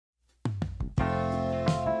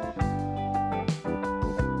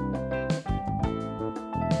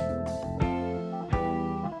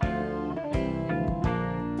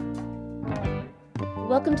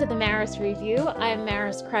Welcome to the Maris Review. I'm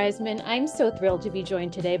Maris Kreisman. I'm so thrilled to be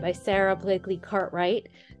joined today by Sarah Blakley-Cartwright,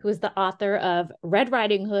 who is the author of Red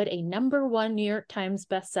Riding Hood, a #1 New York Times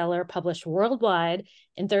bestseller published worldwide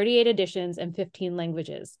in 38 editions and 15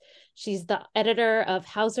 languages. She's the editor of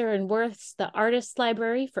Hauser and Wirth's The Artist's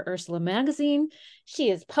Library for Ursula Magazine. She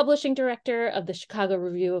is publishing director of the Chicago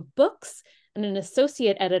Review of Books and an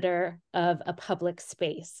associate editor of A Public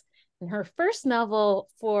Space. And her first novel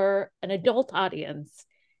for an adult audience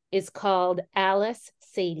is called Alice,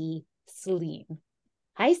 Sadie, Celine.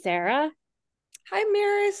 Hi, Sarah. Hi,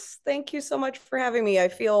 Maris. Thank you so much for having me. I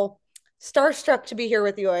feel starstruck to be here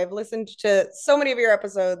with you. I've listened to so many of your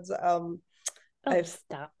episodes.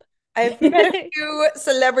 Stop. I've met a few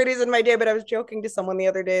celebrities in my day, but I was joking to someone the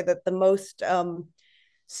other day that the most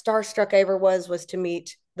starstruck I ever was to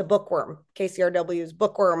meet the bookworm, KCRW's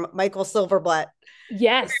bookworm, Michael Silverblatt.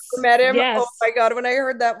 Yes. Met him. Yes. Oh my God, when I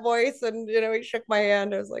heard that voice and he shook my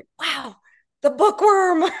hand, I was like, wow, the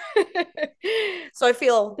bookworm. So I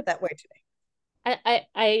feel that way today.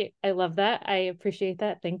 I love that. I appreciate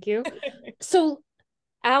that. Thank you. So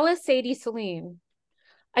Alice, Sadie, Celine.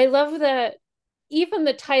 I love that even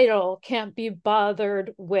the title can't be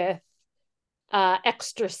bothered with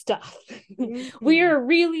extra stuff. Mm-hmm. We are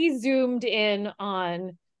really zoomed in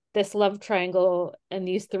on this love triangle and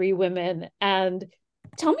these three women. And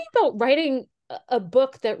tell me about writing a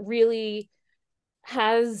book that really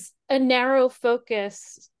has a narrow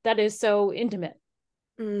focus that is so intimate.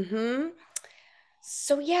 Mm-hmm.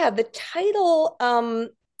 So yeah, the title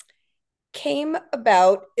came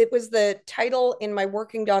about. It was the title in my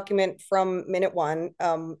working document from minute one,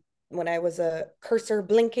 when I was a cursor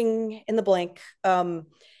blinking in the blank.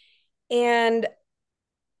 And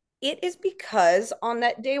it is because on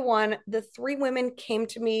that day one, the three women came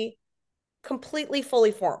to me completely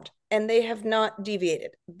fully formed and they have not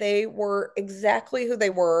deviated. They were exactly who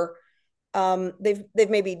they were. They've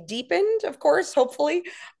maybe deepened, of course, hopefully.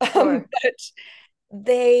 Sure.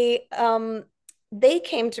 But they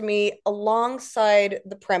came to me alongside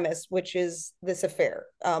the premise, which is this affair,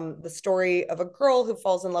 the story of a girl who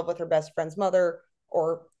falls in love with her best friend's mother,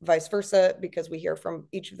 or vice versa, because we hear from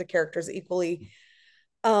each of the characters equally.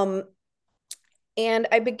 And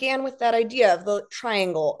I began with that idea of the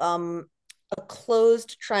triangle, a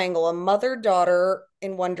closed triangle, a mother-daughter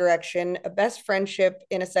in one direction, a best friendship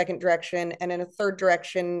in a second direction, and in a third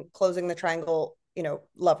direction, closing the triangle,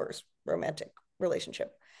 lovers, romantic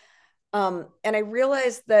relationship. And I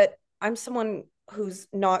realized that I'm someone who's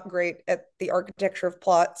not great at the architecture of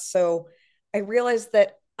plots. So I realized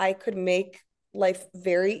that I could make life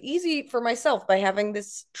very easy for myself by having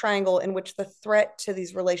this triangle in which the threat to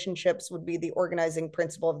these relationships would be the organizing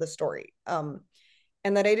principle of the story. And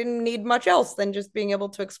that I didn't need much else than just being able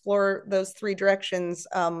to explore those three directions.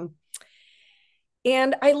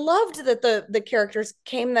 And I loved that the characters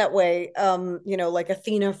came that way, like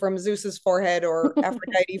Athena from Zeus's forehead or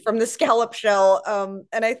Aphrodite from the scallop shell.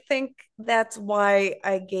 And I think that's why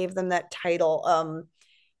I gave them that title.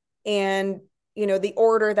 And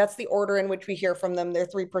that's the order in which we hear from them, their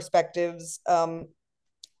three perspectives.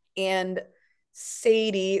 And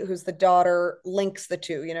Sadie, who's the daughter, links the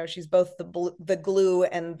two. She's both the glue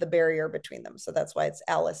and the barrier between them. So that's why it's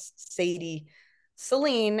Alice, Sadie,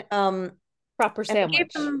 Celine. Proper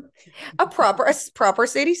sandwich. A proper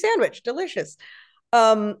Sadie sandwich. Delicious.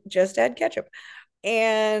 Just add ketchup.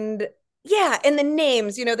 And yeah, and the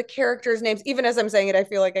names, the characters' names, even as I'm saying it, I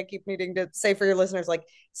feel like I keep needing to say for your listeners, like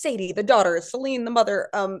Sadie, the daughter, Celine, the mother,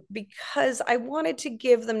 because I wanted to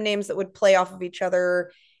give them names that would play off of each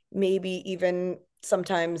other, maybe even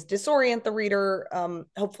sometimes disorient the reader,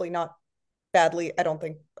 hopefully not badly. I don't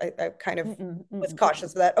think I kind of was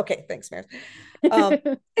cautious of that. Okay, thanks, Maris.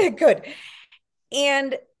 Good.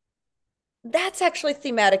 And that's actually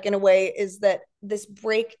thematic in a way, is that this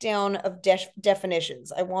breakdown of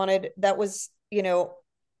definitions. That was,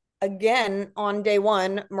 again, on day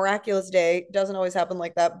one, miraculous day, doesn't always happen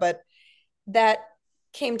like that, but that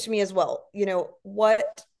came to me as well.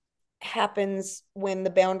 What happens when the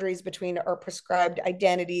boundaries between our prescribed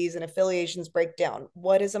identities and affiliations break down?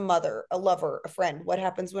 What is a mother, a lover, a friend? What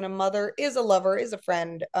happens when a mother is a lover, is a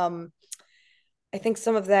friend? I think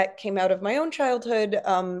some of that came out of my own childhood.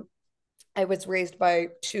 I was raised by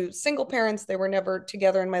two single parents. They were never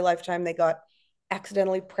together in my lifetime. They got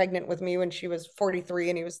accidentally pregnant with me when she was 43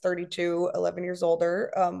 and he was 32, 11 years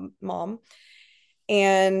older, mom.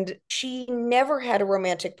 And she never had a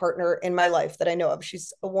romantic partner in my life that I know of.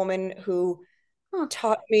 She's a woman who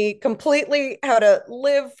taught me completely how to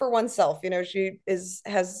live for oneself. She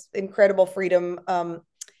has incredible freedom.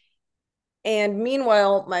 And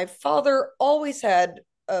meanwhile, my father always had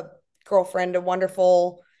a girlfriend, a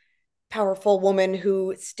wonderful, powerful woman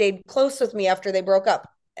who stayed close with me after they broke up.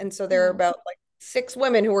 And so there are Oh. about like six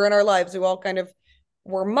women who were in our lives who all kind of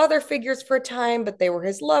were mother figures for a time, but they were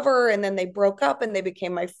his lover, and then they broke up and they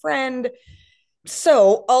became my friend.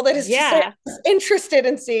 So all that is to say, I Yeah, was interested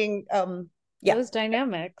in seeing, yeah, those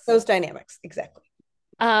dynamics. those dynamics exactly.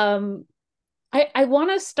 Um, I want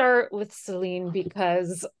to start with Celine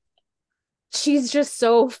because she's just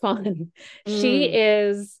so fun. She Mm.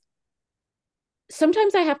 is,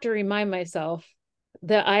 sometimes I have to remind myself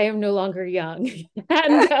that I am no longer young.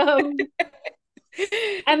 and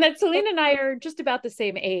and that Celine and I are just about the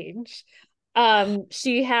same age.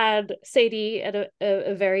 She had Sadie at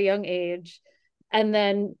a very young age, and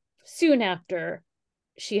then soon after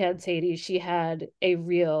she had Sadie, she had a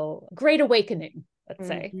real great awakening, let's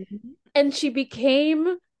say, Mhm. and she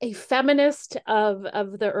became a feminist of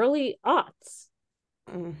the early aughts.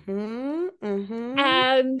 Mhm. Mhm.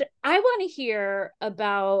 And I want to hear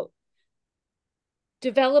about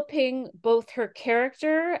developing both her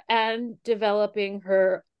character and developing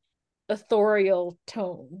her authorial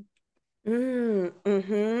tone.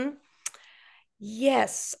 Mhm.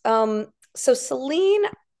 Yes. So Celine,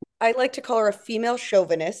 I like to call her a female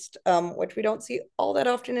chauvinist, which we don't see all that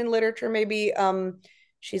often in literature. Maybe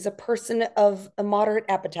she's a person of moderate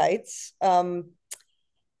appetites. And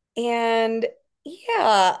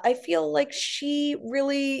yeah, I feel like she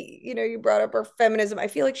really, you brought up her feminism. I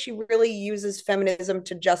feel like she really uses feminism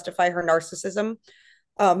to justify her narcissism.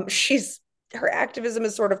 She's Her activism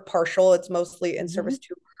is sort of partial. It's mostly in Mm-hmm. service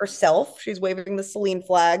to herself. She's waving the Celine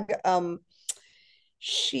flag.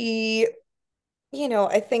 She,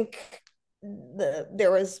 I think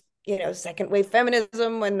there was, second wave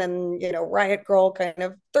feminism, and then, Riot Girl kind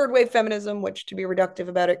of third wave feminism, which, to be reductive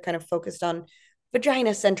about it, kind of focused on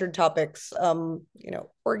vagina centered topics,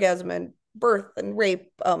 orgasm and birth and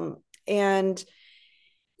rape. And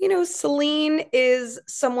Celine is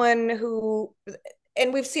someone who,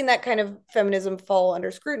 and we've seen that kind of feminism fall under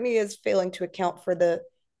scrutiny as failing to account for the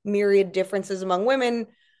myriad differences among women.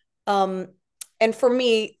 Um, and for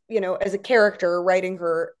me, as a character writing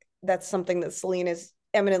her, that's something that Celine is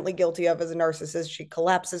eminently guilty of as a narcissist. She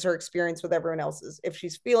collapses her experience with everyone else's. If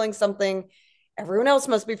she's feeling something, everyone else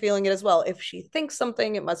must be feeling it as well. If she thinks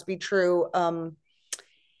something, it must be true.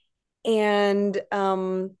 And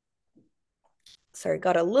Sorry,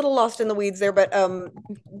 got a little lost in the weeds there, but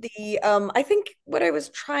the I think what I was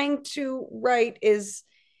trying to write is,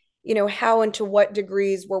 how and to what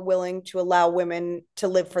degrees we're willing to allow women to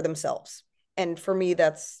live for themselves. And for me,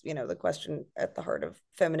 that's, the question at the heart of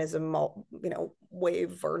feminism,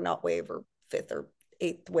 wave or not wave, or fifth or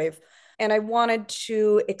eighth wave. And I wanted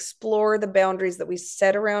to explore the boundaries that we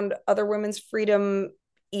set around other women's freedom,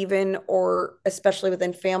 even or especially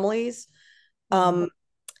within families. Mm-hmm. Um,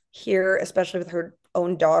 Here, especially with her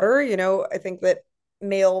own daughter, I think that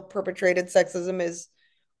male perpetrated sexism is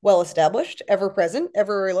well established, ever present,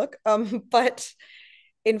 everywhere we look. But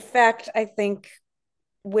in fact, I think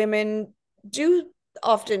women do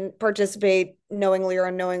often participate knowingly or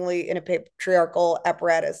unknowingly in a patriarchal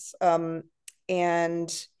apparatus. And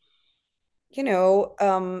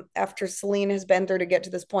after Celine has been through to get to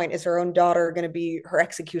this point, is her own daughter going to be her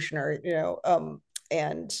executioner?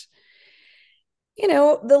 And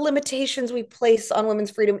the limitations we place on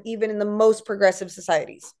women's freedom, even in the most progressive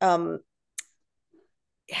societies.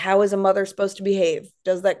 How is a mother supposed to behave?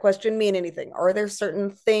 Does that question mean anything? Are there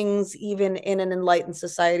certain things, even in an enlightened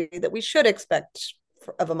society, that we should expect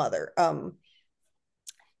of a mother?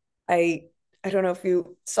 I I don't know if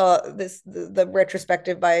you saw the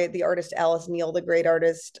retrospective by the artist Alice Neal, the great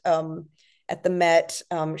artist, at the Met.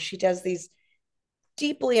 She does these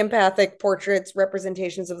deeply empathic portraits,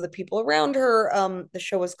 representations of the people around her. The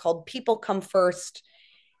show was called People Come First,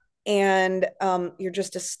 and you're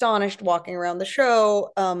just astonished walking around the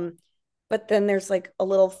show. But then there's like a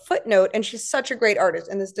little footnote, and she's such a great artist,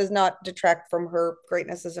 and this does not detract from her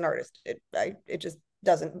greatness as an artist. It just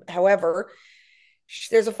doesn't. However,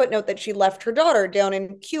 there's a footnote that she left her daughter down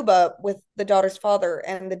in Cuba with the daughter's father,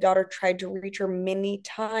 and the daughter tried to reach her many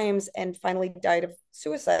times and finally died of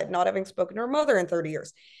suicide, not having spoken to her mother in 30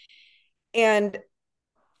 years. And,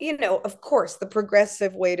 of course, the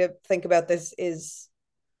progressive way to think about this is,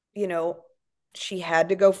 you know, she had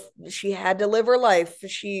to go, she had to live her life.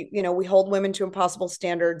 We hold women to impossible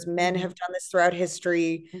standards. Men Mm-hmm. have done this throughout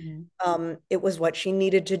history. Mm-hmm. It was what she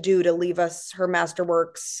needed to do to leave us her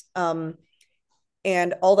masterworks.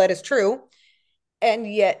 And all that is true. And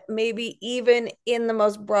yet, maybe even in the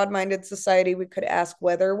most broad minded society, we could ask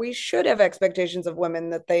whether we should have expectations of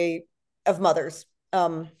women of mothers,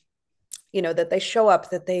 that they show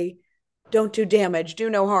up, that they don't do damage, do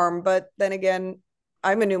no harm. But then again,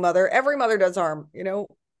 I'm a new mother. Every mother does harm.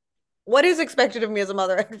 What is expected of me as a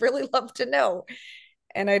mother? I'd really love to know.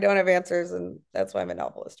 And I don't have answers, and that's why I'm a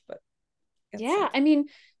novelist. But it's Yeah, I something. mean,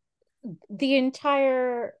 the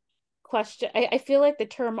entire question, I feel like the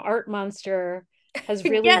term art monster has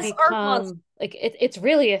really Yes, art monster. become like it's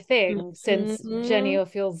really a thing since Jenny Mhm.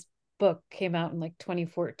 O'Field's book came out in like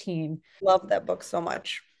 2014. Love that book so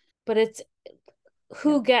much. But it's Yeah.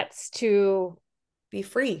 who gets to Be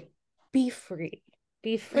free. be free,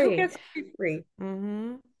 be Who free. gets to be free?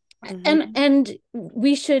 Mm-hmm. And Mm-hmm.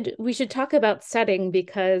 we should talk about setting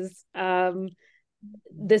because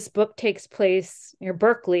this book takes place near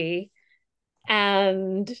Berkeley,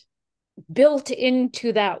 and built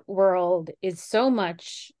into that world is so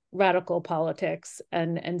much radical politics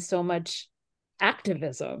and so much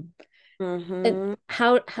activism. And Mm-hmm.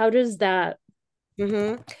 how does that?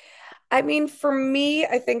 Mm-hmm. I mean, for me,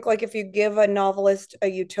 I think like if you give a novelist a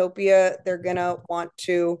utopia, they're gonna want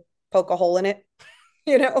to poke a hole in it.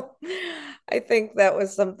 you know I think that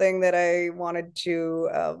was something that I wanted to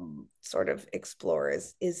sort of explore.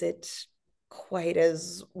 Is it quite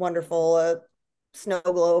as wonderful a snow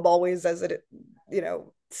globe always as it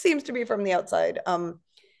seems to be from the outside?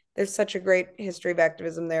 There's such a great history of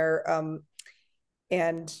activism there,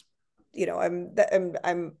 and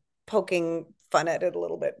I'm poking fun at it a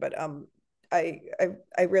little bit, but I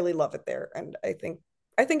really love it there, and I think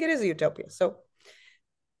it is a utopia, so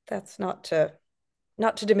that's not to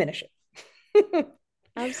diminish it. All the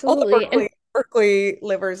Absolutely. And Berkeley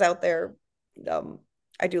livers out there, um,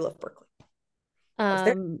 I do love Berkeley. I was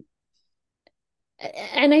there. um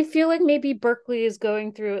and I feel like maybe Berkeley is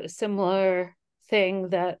going through a similar thing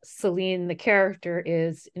that Celine the character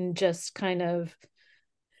is, in just kind of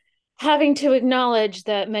having to acknowledge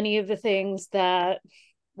that many of the things that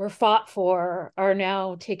were fought for are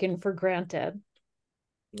now taken for granted.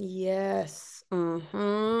 Yes.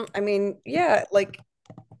 I mean, yeah, like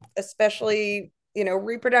especially,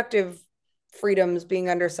 reproductive freedoms being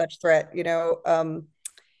under such threat. And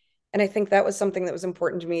I think that was something that was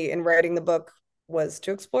important to me in writing the book, was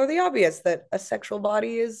to explore the obvious, that a sexual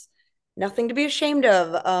body is nothing to be ashamed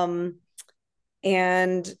of.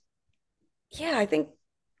 And yeah, I think,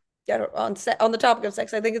 yeah, on the topic of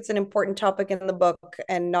sex, I think it's an important topic in the book,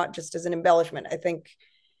 and not just as an embellishment. I think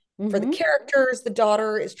for the Mm-hmm. characters, the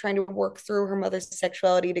daughter is trying to work through her mother's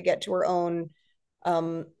sexuality to get to her own.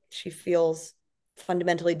 She feels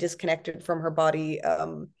fundamentally disconnected from her body.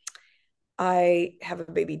 I have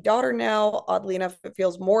a baby daughter now. Oddly enough, it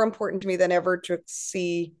feels more important to me than ever to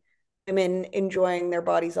see women enjoying their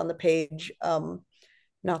bodies on the page.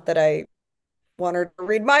 Not that I want her to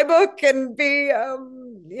read my book and be,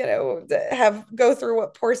 have go through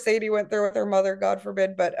what poor Sadie went through with her mother, God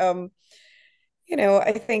forbid. But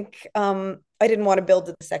I think I didn't want to build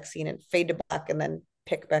to the sex scene and fade to black and then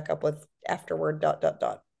pick back up with afterward dot dot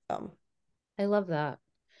dot. Um, I love that.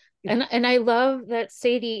 yeah. And I love that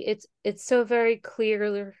Sadie, it's so very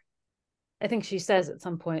clear. I think she says at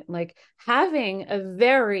some point, like, having a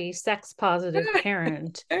very sex positive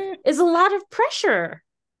parent is a lot of pressure.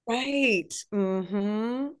 Right.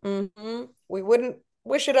 Mm-hmm. Mm-hmm. We wouldn't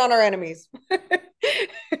wish it on our enemies.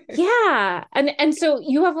 Yeah. And so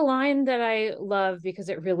you have a line that I love because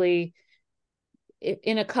it really,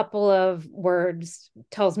 in a couple of words,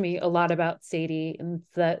 tells me a lot about Sadie, and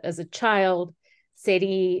that as a child,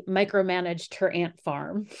 Sadie micromanaged her ant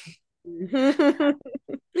farm.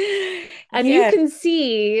 And you Yeah, can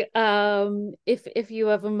see, if you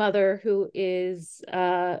have a mother who is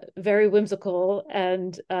very whimsical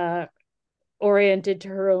and oriented to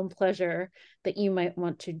her own pleasure, that you might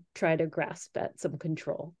want to try to grasp at some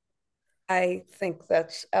control. I think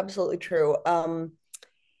that's absolutely true.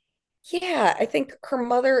 Yeah, I think her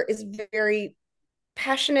mother is very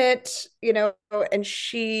passionate, and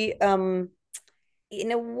she,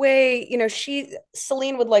 in a way,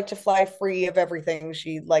 Celine would like to fly free of everything.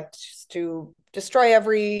 She liked to destroy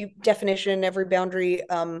every definition, every boundary.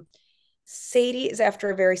 Sadie is after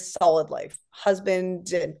a very solid life,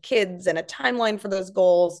 husband and kids, and a timeline for those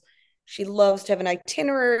goals. She loves to have an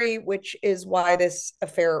itinerary, which is why this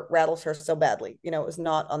affair rattles her so badly. It was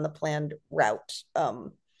not on the planned route.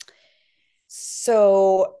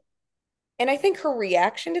 So, and I think her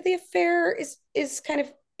reaction to the affair is kind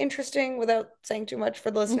of interesting, without saying too much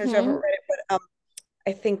for the listeners who haven't Mm-hmm. read it. But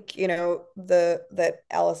I think the that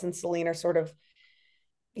Alice and Celine are sort of,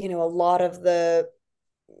 a lot of the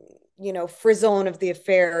frisson of the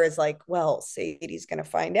affair is like, well, Sadie's going to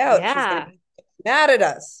find out, she's going to Yeah. be mad at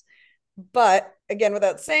us. But again,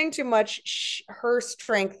 without saying too much, her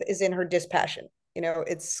strength is in her dispassion.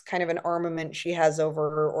 It's kind of an armament she has over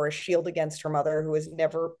her, or a shield against her mother, who has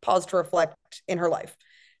never paused to reflect in her life.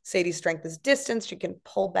 Sadie's strength is distance. She can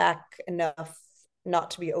pull back enough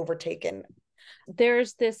not to be overtaken.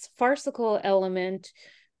 There's this farcical element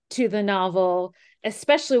to the novel,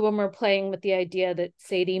 especially when we're playing with the idea that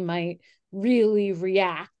Sadie might really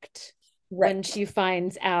react when Right. she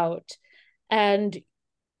finds out. And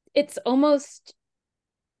it's almost,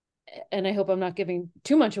 and I hope I'm not giving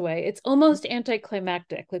too much away, it's almost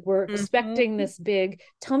anticlimactic. Like we're expecting Mhm. this big.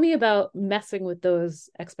 Tell me about messing with those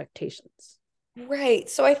expectations. Right.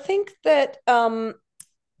 So I think that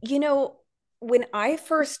you know, when I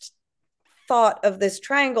first thought of this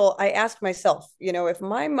triangle, I asked myself, if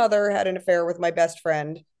my mother had an affair with my best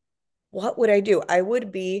friend, what would I do? I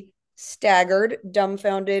would be staggered,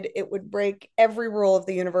 dumbfounded. It would break every rule of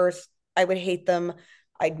the universe. I would hate them.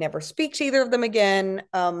 I'd never speak to either of them again.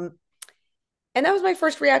 And that was my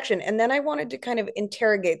first reaction. And then I wanted to kind of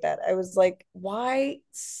interrogate that. I was like, why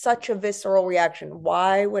such a visceral reaction?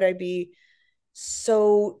 Why would I be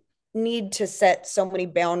so need to set so many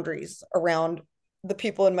boundaries around the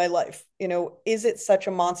people in my life? Is it such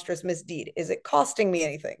a monstrous misdeed? Is it costing me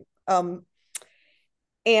anything?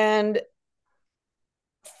 And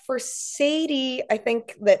for Sadie, I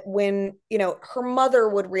think that when, her mother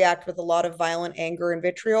would react with a lot of violent anger and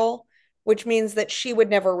vitriol, which means that she would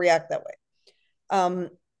never react that way.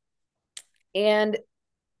 And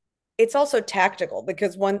it's also tactical,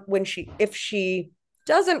 because if she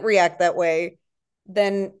doesn't react that way,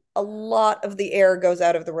 then a lot of the air goes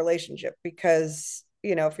out of the relationship, because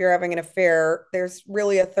if you're having an affair, there's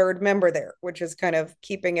really a third member there, which is kind of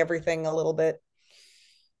keeping everything a little bit,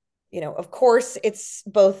 of course it's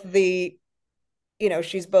both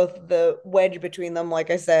she's both the wedge between them, like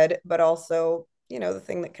I said, but also the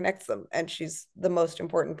thing that connects them, and she's the most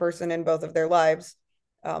important person in both of their lives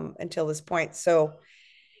until this point. So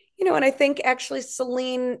and I think actually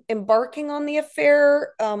Celine embarking on the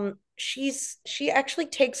affair, she actually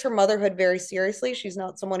takes her motherhood very seriously. She's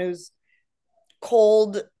not someone who's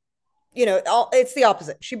cold, it's the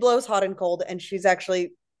opposite. She blows hot and cold, and she's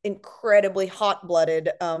actually incredibly hot-blooded,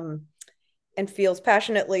 and feels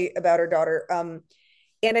passionately about her daughter.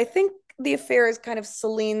 And I think the affair is kind of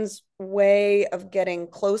Celine's way of getting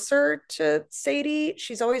closer to Sadie.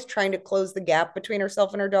 She's always trying to close the gap between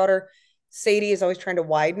herself and her daughter. Sadie is always trying to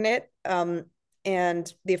widen it. And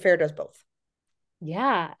the affair does both.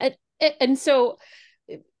 Yeah. And so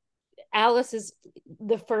Alice is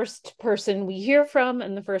the first person we hear from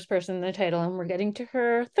and the first person in the title, and we're getting to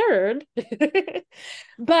her third.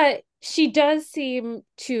 But she does seem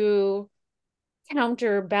to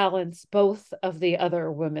counterbalance both of the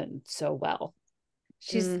other women so well.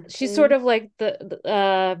 She's sort Mhm. of like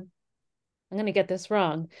I'm gonna get this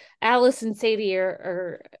wrong. Alice and Sadie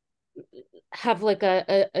are have like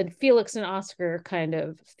a Felix and Oscar kind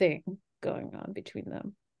of thing going on between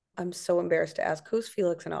them. I'm so embarrassed to ask, who's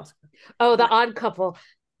Felix and Oscar? Oh, the odd couple.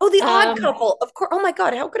 Oh, the Odd Um, Couple. Of course. Oh my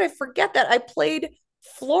God, how could I forget that? I played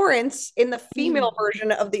Florence in the female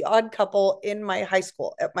version of the Odd Couple in my high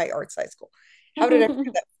school, at my arts high school. How did I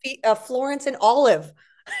forget that? Florence and Olive.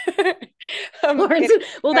 Florence, And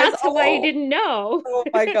well, guys, that's why you didn't know. oh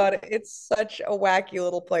my God, it's such a wacky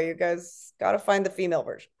little play. You guys got to find the female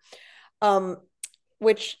version. Um,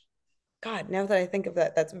 which, God, now that I think of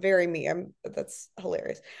that, that's very me. That's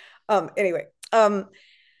hilarious. Anyway,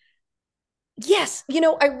 yes,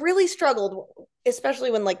 I really struggled,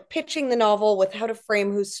 especially when like pitching the novel, with how to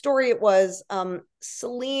frame whose story it was.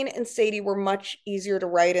 Celine and Sadie were much easier to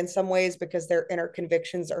write in some ways, because their inner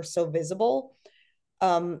convictions are so visible.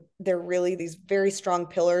 They're really these very strong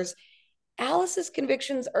pillars. Alice's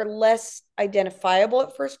convictions are less identifiable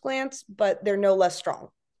at first glance, but they're no less strong.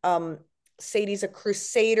 Um, Sadie's a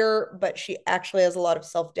crusader, but she actually has a lot of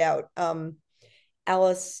self doubt.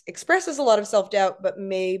 Alice expresses a lot of self doubt, but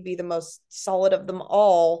may be the most solid of them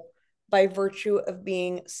all by virtue of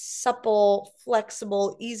being supple,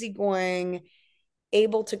 flexible, easygoing,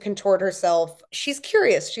 able to contort herself. She's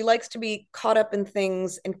curious. She likes to be caught up in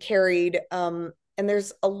things and carried. And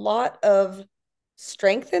there's a lot of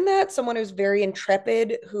strength in that. Someone who's very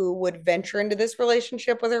intrepid, who would venture into this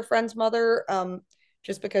relationship with her friend's mother,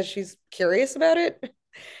 just because she's curious about it.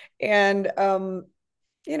 And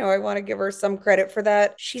I want to give her some credit for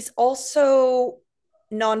that. She's also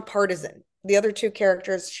nonpartisan. The other two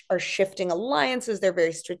characters are shifting alliances. They're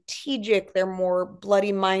very strategic. They're more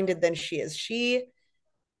bloody minded than she is. She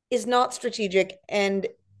is not strategic, and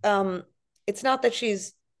it's not that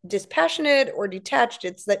she's dispassionate or detached.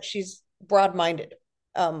 It's that she's broad minded,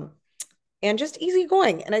 um, and just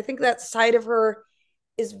easygoing. And I think that side of her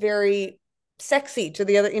is very sexy to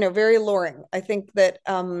the other, very alluring. I think that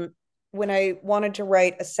when I wanted to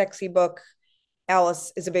write a sexy book,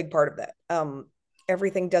 Alice is a big part of that.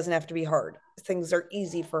 Everything doesn't have to be hard. Things are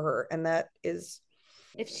easy for her, and that is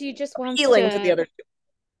If she just wants appealing to the to, other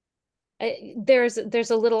two.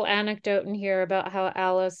 there's a little anecdote in here about how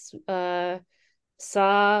Alice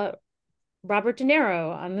saw Robert De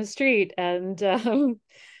Niro on the street and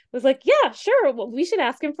was like, yeah, sure, well, we should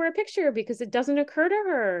ask him for a picture because it doesn't occur to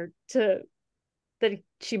her to that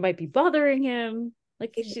she might be bothering him.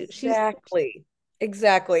 Like she's Exactly.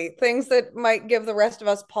 Exactly. Things that might give the rest of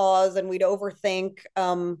us pause and we'd overthink.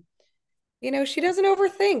 She doesn't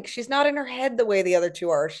overthink. She's not in her head the way the other two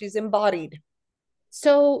are. She's embodied.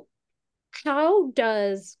 so how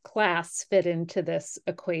does class fit into this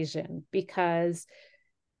equation? Because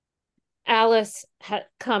Alice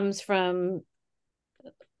comes from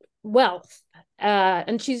wealth,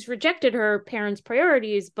 and she's rejected her parents'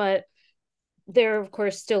 priorities, but there, of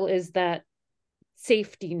course, still is that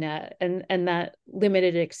safety net and that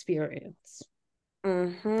limited experience.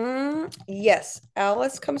 Yes,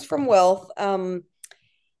 Alice comes from wealth.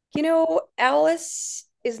 Alice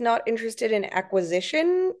is not interested in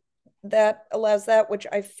acquisition that allows that, which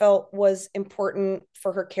I felt was important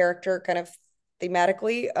for her character kind of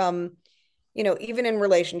thematically. Even in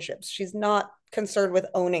relationships, she's not concerned with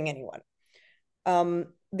owning anyone.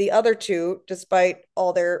 The other two, despite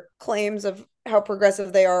all their claims of how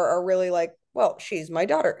progressive they are really like, well, she's my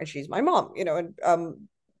daughter and she's my mom, and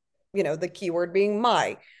the keyword being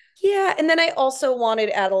my. Yeah, and then I also wanted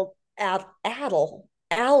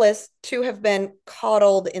Alice to have been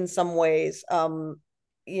coddled in some ways. A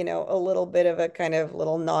little bit of a kind of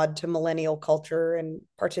little nod to millennial culture and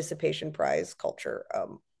participation prize culture,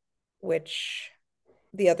 which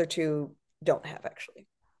the other two don't have actually.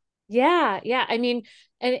 Yeah. I mean,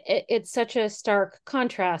 and it's such a stark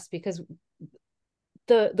contrast because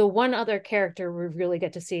the one other character we really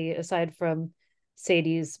get to see aside from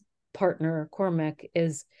Sadie's partner Cormac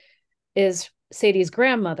is Sadie's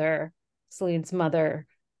grandmother, Celine's mother,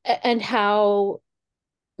 and how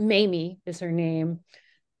Mamie is her name,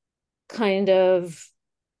 kind of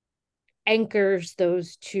anchors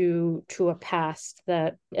those two to a past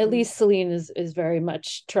that at Mm-hmm. least Celine is very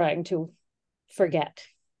much trying to forget.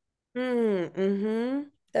 Mm-hmm.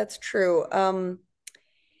 That's true.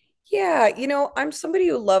 Yeah, I'm somebody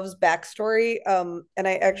who loves backstory. And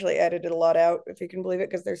I actually edited a lot out, if you can believe it,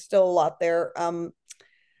 because there's still a lot there.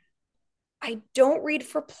 I don't read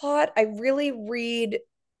for plot. I really read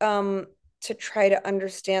to try to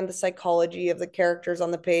understand the psychology of the characters on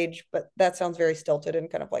the page, but that sounds very stilted and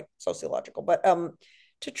kind of like sociological. But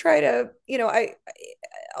to try to,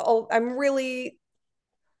 I'm really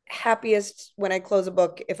happiest when I close a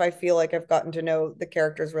book if I feel like I've gotten to know the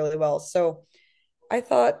characters really well. So I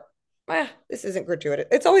thought, this isn't gratuitous.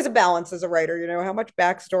 It's always a balance as a writer, how much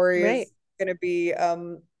backstory Right. is going to be,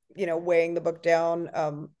 weighing the book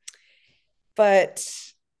down. But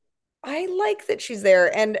I like that she's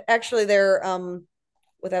there. And actually, they're,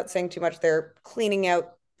 without saying too much, they're cleaning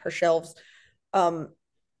out her shelves. Um,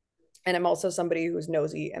 and I'm also somebody who's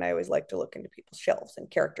nosy, and I always like to look into people's shelves and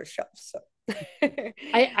characters' shelves. So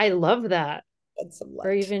I love that. add some Or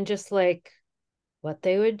light. even just like what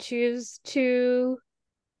they would choose to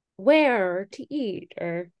wear or to eat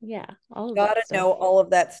or yeah, all of that Gotta stuff. know all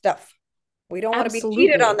of that stuff. We don't want to be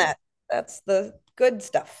cheated on Absolutely. that. That's the good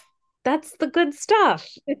stuff. That's the good stuff.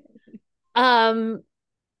 Um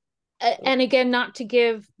and again, not to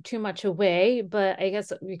give too much away, but I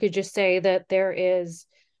guess we could just say that there is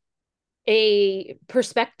a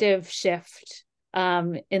perspective shift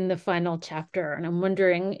in the final chapter. And I'm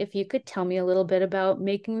wondering if you could tell me a little bit about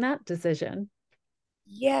making that decision.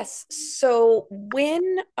 Yes. So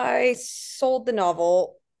when I sold the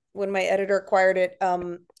novel, when my editor acquired it,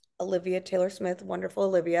 Olivia Taylor Smith, wonderful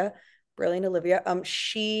Olivia, brilliant Olivia,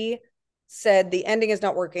 she said the ending is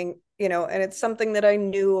not working, and it's something that I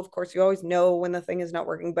knew. Of course, you always know when the thing is not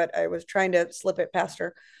working, but I was trying to slip it past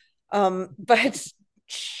her. But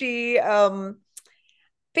she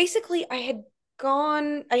basically I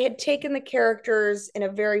had taken the characters in a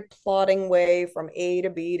very plotting way from A to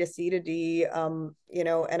B to C to D, and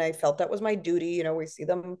I felt that was my duty. We see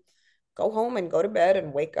them go home and go to bed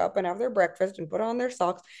and wake up and have their breakfast and put on their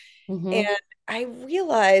socks. And Mm-hmm. I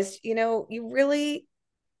realized, you really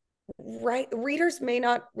right readers may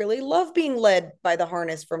not really love being led by the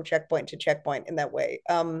harness from checkpoint to checkpoint in that way.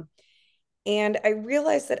 And I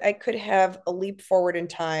realized that I could have a leap forward in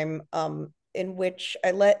time, in which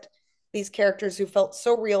I let these characters who felt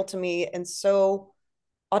so real to me and so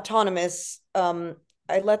autonomous,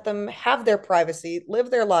 I let them have their privacy, live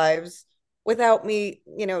their lives without me,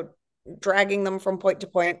 dragging them from point to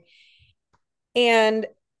point. And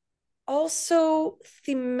also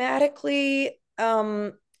thematically,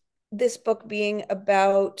 this book being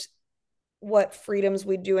about what freedoms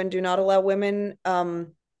we do and do not allow women.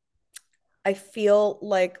 I feel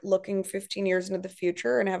like looking 15 years into the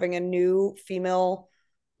future and having a new female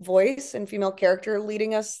voice and female character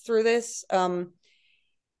leading us through this.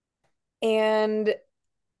 And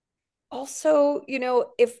also,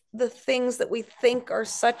 if the things that we think are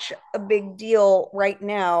such a big deal right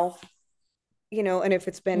now, and if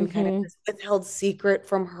it's been kind of Mm-hmm. this withheld secret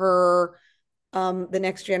from her, the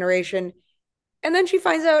next generation, and then she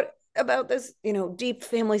finds out about this, deep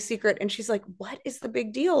family secret, and she's like, what is the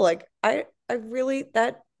big deal? Like, I really,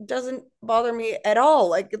 that doesn't bother me at all.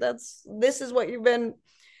 Like, this is what you've been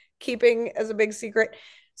keeping as a big secret.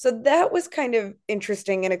 So that was kind of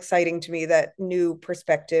interesting and exciting to me, that new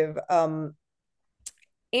perspective. And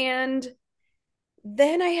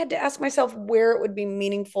then I had to ask myself where it would be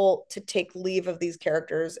meaningful to take leave of these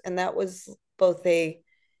characters. And that was both a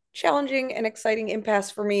challenging and exciting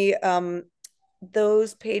impasse for me.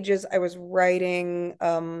 Those pages I was writing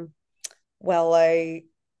while I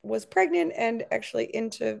was pregnant and actually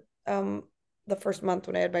into the first month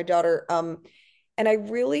when I had my daughter. And I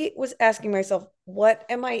really was asking myself, what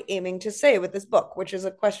am I aiming to say with this book? Which is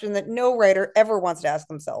a question that no writer ever wants to ask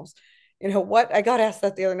themselves. What I got asked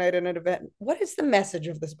that the other night in an event. What is the message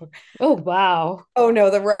of this book? Oh, wow. Oh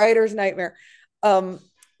no, the writer's nightmare.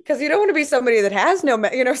 Because you don't want to be somebody that has no,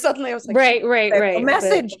 suddenly I was like, shit, Right, right, I have a right. But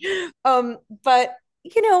message. But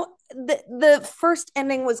the first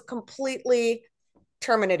ending was completely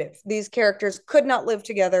terminative. These characters could not live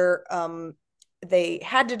together. They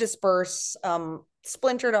had to disperse,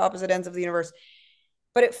 splinter to opposite ends of the universe.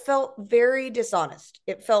 But it felt very dishonest.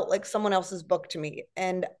 It felt like someone else's book to me,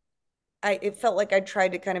 and it felt like I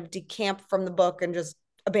tried to kind of decamp from the book and just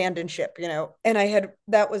abandon ship. And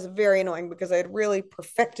that was very annoying because I had really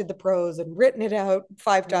perfected the prose and written it out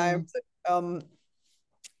 5 times. Um,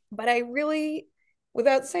 but I really,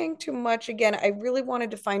 without saying too much, again, I really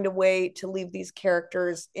wanted to find a way to leave these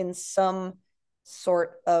characters in some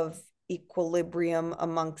sort of equilibrium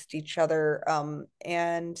amongst each other.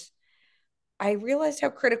 And I realized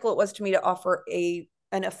how critical it was to me to offer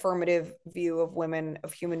an affirmative view of women,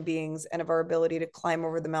 of human beings, and of our ability to climb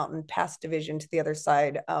over the mountain past division to the other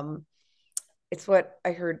side. It's what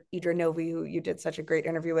I heard Idra Novi, who you did such a great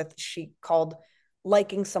interview with, she called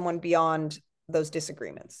liking someone beyond those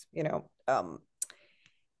disagreements.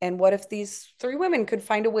 And what if these three women could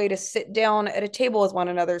find a way to sit down at a table with one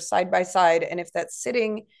another side by side? And if that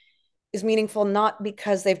sitting is meaningful, not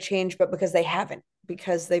because they've changed, but because they haven't,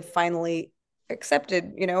 because they've finally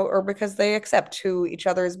accepted, or because they accept who each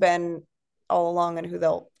other has been all along and who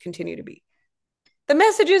they'll continue to be. The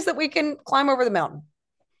message is that we can climb over the mountain.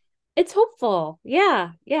 it's hopeful.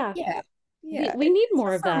 Yeah, yeah. Yeah. We Yeah. we need It's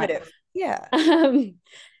more of that. affirmative. Yeah. Um,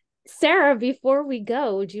 Sarah, before we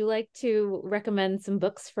go, would you like to recommend some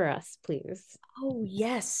books for us, please? Oh,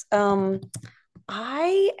 yes.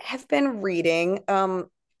 I have been reading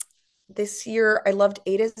this year. I loved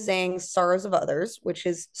Ada Zhang's Sorrows of Others, which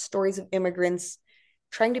is stories of immigrants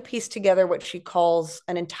trying to piece together what she calls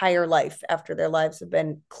an entire life after their lives have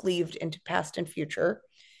been cleaved into past and future.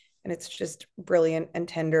 And it's just brilliant and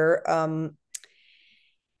tender.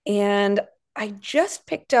 And I just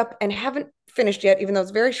picked up and haven't finished yet, even though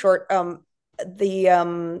it's very short.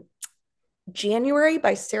 The January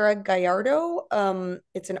by Sarah Gallardo.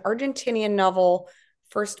 It's an Argentinian novel,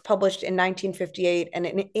 first published in 1958 and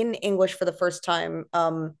in English for the first time.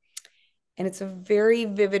 And it's a very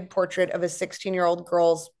vivid portrait of a 16-year-old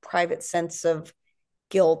girl's private sense of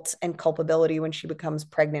guilt and culpability when she becomes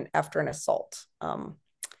pregnant after an assault.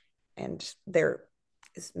 And there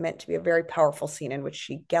is meant to be a very powerful scene in which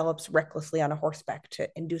she gallops recklessly on a horseback to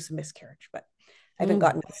induce a miscarriage. But I haven't Mm,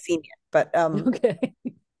 gotten to the scene yet. But okay.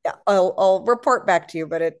 yeah, I'll report back to you.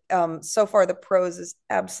 But so far the prose is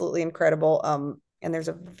absolutely incredible. And there's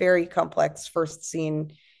a very complex first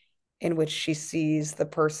scene in which she sees the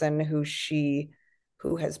person who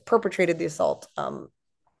has perpetrated the assault.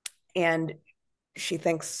 And she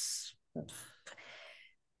thinks,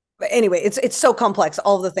 but anyway, it's so complex.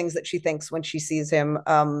 All of the things that she thinks when she sees him.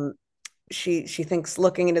 She thinks,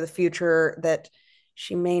 looking into the future, that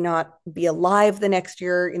she may not be alive the next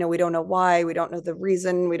year. We don't know why. We don't know the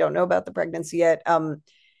reason. We don't know about the pregnancy yet. And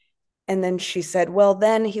then she said, well,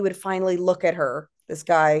 then he would finally look at her, this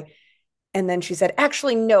guy. And then she said,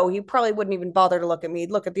 actually, no, he probably wouldn't even bother to look at me.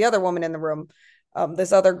 He'd look at the other woman in the room,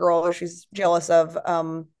 this other girl who she's jealous of.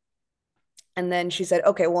 And then she said,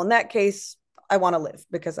 okay, well, in that case, I want to live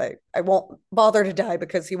because I won't bother to die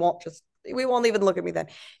because we won't even look at me then.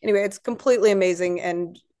 Anyway, it's completely amazing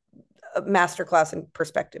and a masterclass in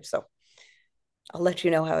perspective. So I'll let you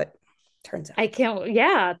know how it turns out. I can't.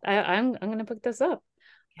 Yeah, I'm going to pick this up.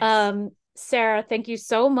 Yes. Sarah, thank you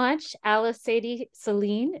so much. Alice Sadie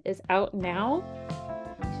Celine is out now.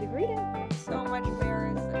 You should read it. Thanks so much,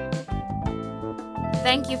 Maris.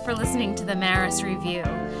 Thank you for listening to the Maris Review,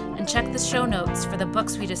 and check the show notes for the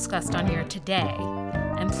books we discussed on here today.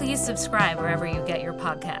 And please subscribe wherever you get your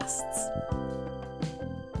podcasts.